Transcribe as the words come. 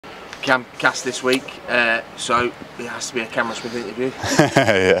cast this week, so it has to be a Cameron Smith interview.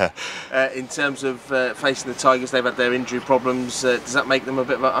 Yeah. In terms of facing the Tigers, they've had their injury problems. Does that make them a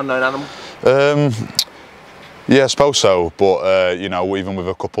bit of an unknown animal? Yeah, I suppose so. But you know, even with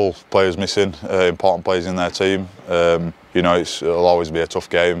a couple players missing, important players in their team, you know, it'll always be a tough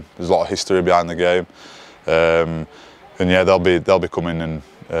game. There's a lot of history behind the game, and yeah, they'll be coming and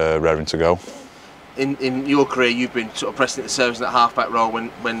raring to go. In your career, you've been sort of pressing at the service in that half-back role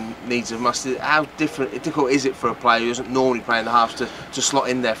when needs have mustered. How difficult is it for a player who doesn't normally play in the halves to slot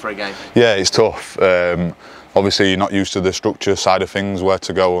in there for a game? Yeah, it's tough. Obviously, you're not used to the structure side of things, where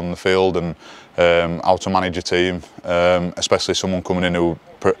to go on the field and how to manage a team, especially someone coming in who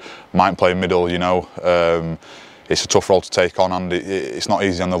might play middle. You know, it's a tough role to take on, and it's not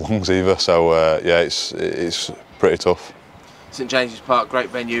easy on the lungs either. So yeah, it's pretty tough. St James's Park, great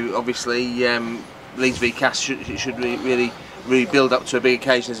venue. Obviously, Leeds v Cass should really build up to a big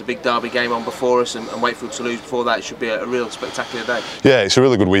occasion. There's a big derby game on before us, and Wakefield to lose before that. It should be a real spectacular day. Yeah, it's a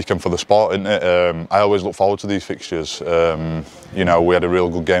really good weekend for the sport, isn't it? I always look forward to these fixtures. You know, we had a real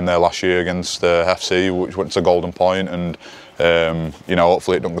good game there last year against FC, which went to Golden Point, and you know,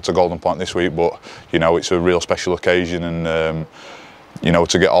 hopefully it don't go to Golden Point this week. But you know, it's a real special occasion, and you know,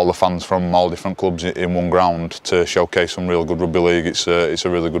 to get all the fans from all different clubs in one ground to showcase some real good rugby league, it's a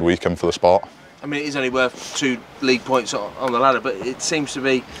really good weekend for the sport. I mean, it is only worth 2 league points on the ladder, but it seems to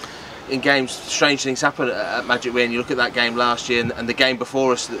be, in games, strange things happen at Magic Way. And you look at that game last year and the game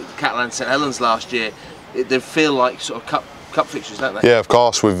before us, Catalan St Helens last year, they feel like sort of cup fixtures, don't they? Yeah, of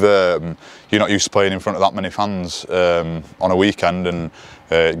course. You're not used to playing in front of that many fans on a weekend, and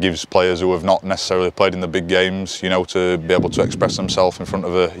it gives players who have not necessarily played in the big games, you know, to be able to express themselves in front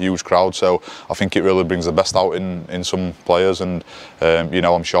of a huge crowd. So I think it really brings the best out in some players, and you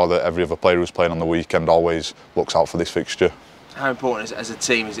know, I'm sure that every other player who's playing on the weekend always looks out for this fixture. How important as a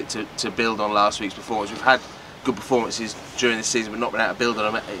team is it to build on last week's performance? We've had good performances during the season, but not been able to build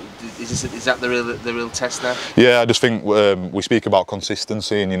on them. Is that the real test now? Yeah, I just think we speak about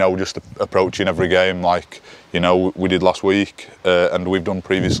consistency, and you know, just approaching every game like, you know, we did last week, and we've done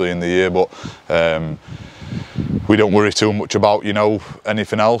previously in the year. But we don't worry too much about, you know,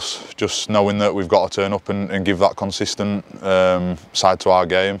 anything else. Just knowing that we've got to turn up and give that consistent side to our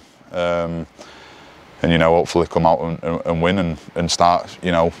game, and you know, hopefully come out and win and start,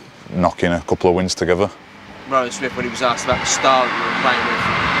 you know, knocking a couple of wins together. Rowan Smith, when he was asked about the style that you were playing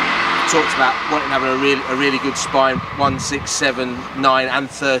with, talked about wanting to have a really good spine, 1, 6, 7, 9 and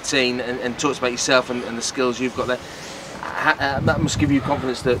 13, and talks about yourself and the skills you've got there. That must give you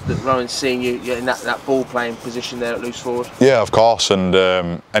confidence that Rowan's seeing you in that ball playing position there at loose forward. Yeah, of course, and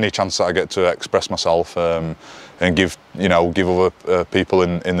any chance that I get to express myself and give other people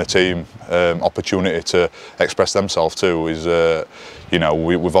in the team opportunity to express themselves too is, you know,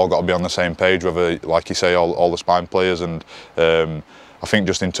 we've all got to be on the same page, whether, like you say, all the spine players, and I think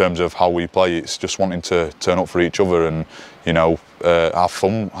just in terms of how we play, it's just wanting to turn up for each other and, you know, have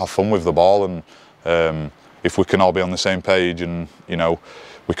fun with the ball, and if we can all be on the same page, and you know,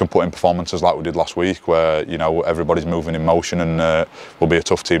 we can put in performances like we did last week, where, you know, everybody's moving in motion, and we'll be a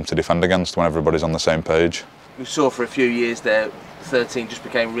tough team to defend against when everybody's on the same page. We saw for a few years there, 13 just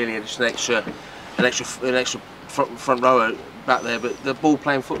became really just an extra front rower back there, but the ball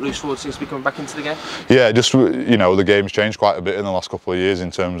playing loose forward seems to be coming back into the game. Yeah, just, you know, the game's changed quite a bit in the last couple of years in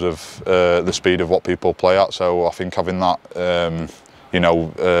terms of the speed of what people play at. So I think having that, you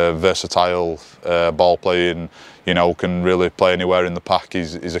know, versatile ball playing, you know, can really play anywhere in the pack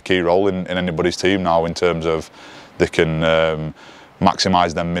is a key role in anybody's team now, in terms of they can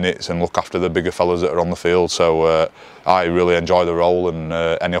maximise them minutes and look after the bigger fellas that are on the field. So I really enjoy the role, and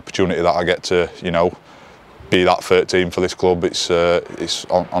any opportunity that I get to, you know, be that 13 for this club, it's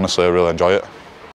honestly, I really enjoy it.